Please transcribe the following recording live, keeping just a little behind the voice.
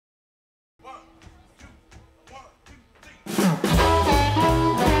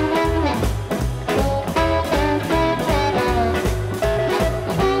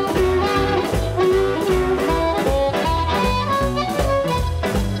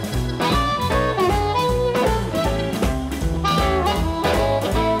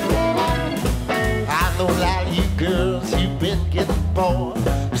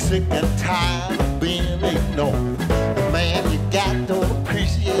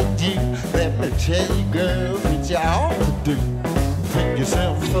you. Let me tell you, girl, what you ought to do. Pick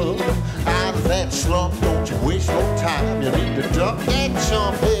yourself up out of that slump. Don't you waste no time. You need to duck that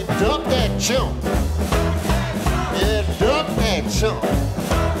chump. Hey, duck that chump. Yeah, duck that chump.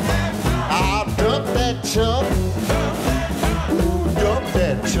 I'll duck that chump. Ooh, duck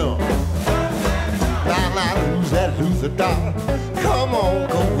that chump. Now, lose that loser, darling. Come on,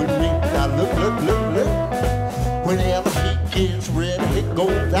 go with me. Now, look, look, look, look. Whenever he gets ready, he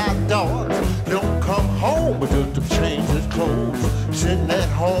goes outdoors. Don't come home just to change his clothes. Sitting at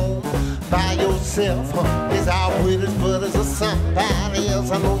home by yourself is our witness, but it's a somebody else.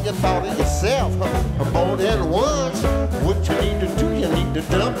 I know you thought of yourself more than once. What you need to do, you need to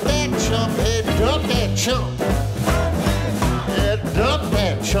dump that chump. Hey, dump that chump. Yeah, dump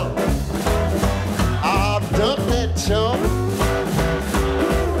that chump. I'll dump that chump.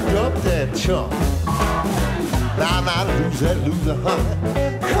 Dump that chump. Now, lose that loser,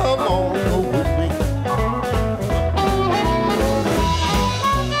 honey. Come on, go with me.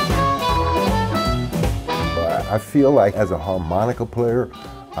 I feel like as a harmonica player,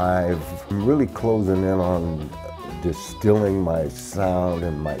 I'm really closing in on distilling my sound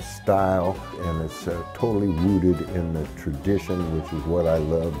and my style, and it's totally rooted in the tradition, which is what I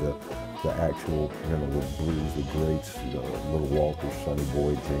love, the actual, you know, the blues, the greats, Little Walter, Sonny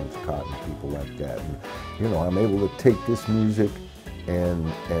Boy, James Cotton, people like that. And, you know, I'm able to take this music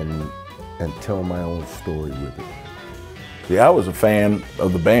and tell my own story with it. See, I was a fan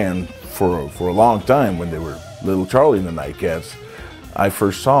of the band for a long time when they were Little Charlie and the Nightcats. I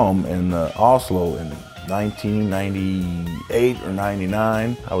first saw them in Oslo in 1998 or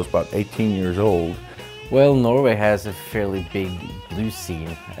 99. I was about 18 years old. Well, Norway has a fairly big blues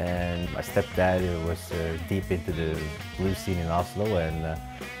scene, and my stepdad was deep into the blues scene in Oslo, and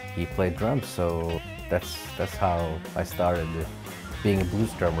he played drums, so that's how I started being a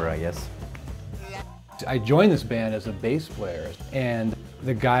blues drummer, I guess. I joined this band as a bass player, and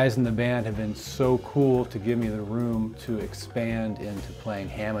the guys in the band have been so cool to give me the room to expand into playing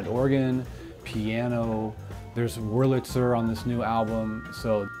Hammond organ, piano. There's Wurlitzer on this new album,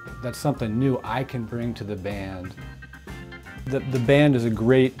 so that's something new I can bring to the band. The band is a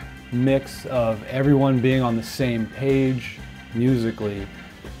great mix of everyone being on the same page musically,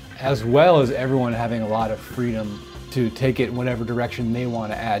 as well as everyone having a lot of freedom to take it in whatever direction they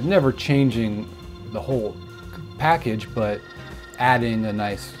want to add. Never changing the whole package, but adding a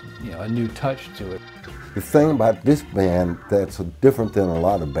nice, you know, a new touch to it. The thing about this band that's different than a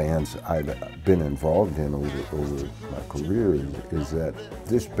lot of bands I've been involved in over my career is that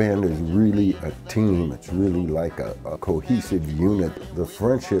this band is really a team. It's really like a cohesive unit. The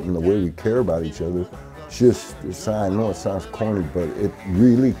friendship and the way we care about each other, I know it sounds corny, but it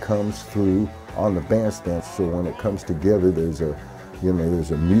really comes through on the bandstand. So when it comes together, there's a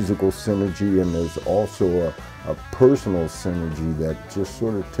musical synergy, and there's also a personal synergy that just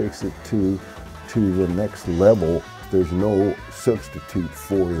sort of takes it to the next level. There's no substitute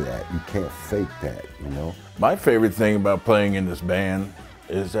for that. You can't fake that, you know? My favorite thing about playing in this band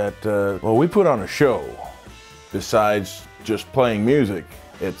is that, well, we put on a show. Besides just playing music,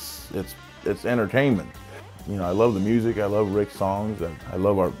 it's entertainment. You know, I love the music, I love Rick's songs, and I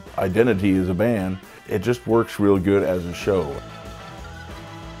love our identity as a band. It just works real good as a show.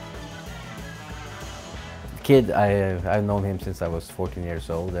 Kid, I've known him since I was 14 years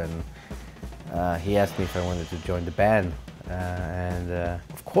old, and he asked me if I wanted to join the band, and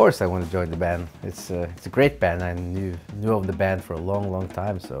of course I want to join the band. It's a great band. I knew of the band for a long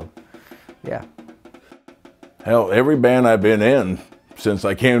time, so yeah. Hell, every band I've been in since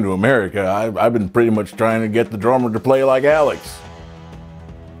I came to America, I've been pretty much trying to get the drummer to play like Alex.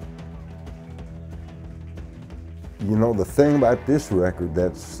 You know, the thing about this record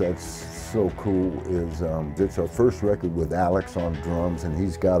that's so cool is it's our first record with Alex on drums, and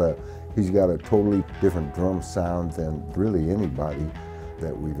he's got a totally different drum sound than really anybody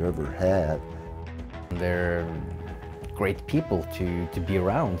that we've ever had. They're great people to be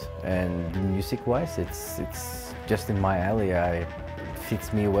around, and music-wise, it's just in my alley. It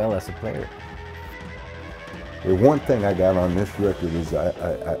fits me well as a player. The one thing I got on this record is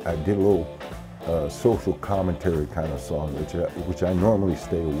I did a little social commentary kind of song, which I normally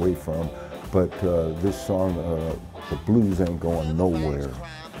stay away from, but this song, The Blues Ain't Going Nowhere,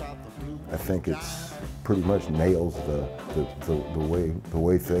 I think it's pretty much nails the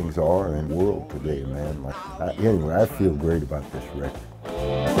way things are in the world today, man. Anyway, I feel great about this record.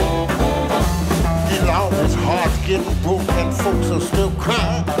 You know, it's hard to get broke and folks are still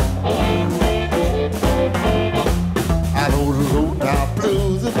crying. I know the low down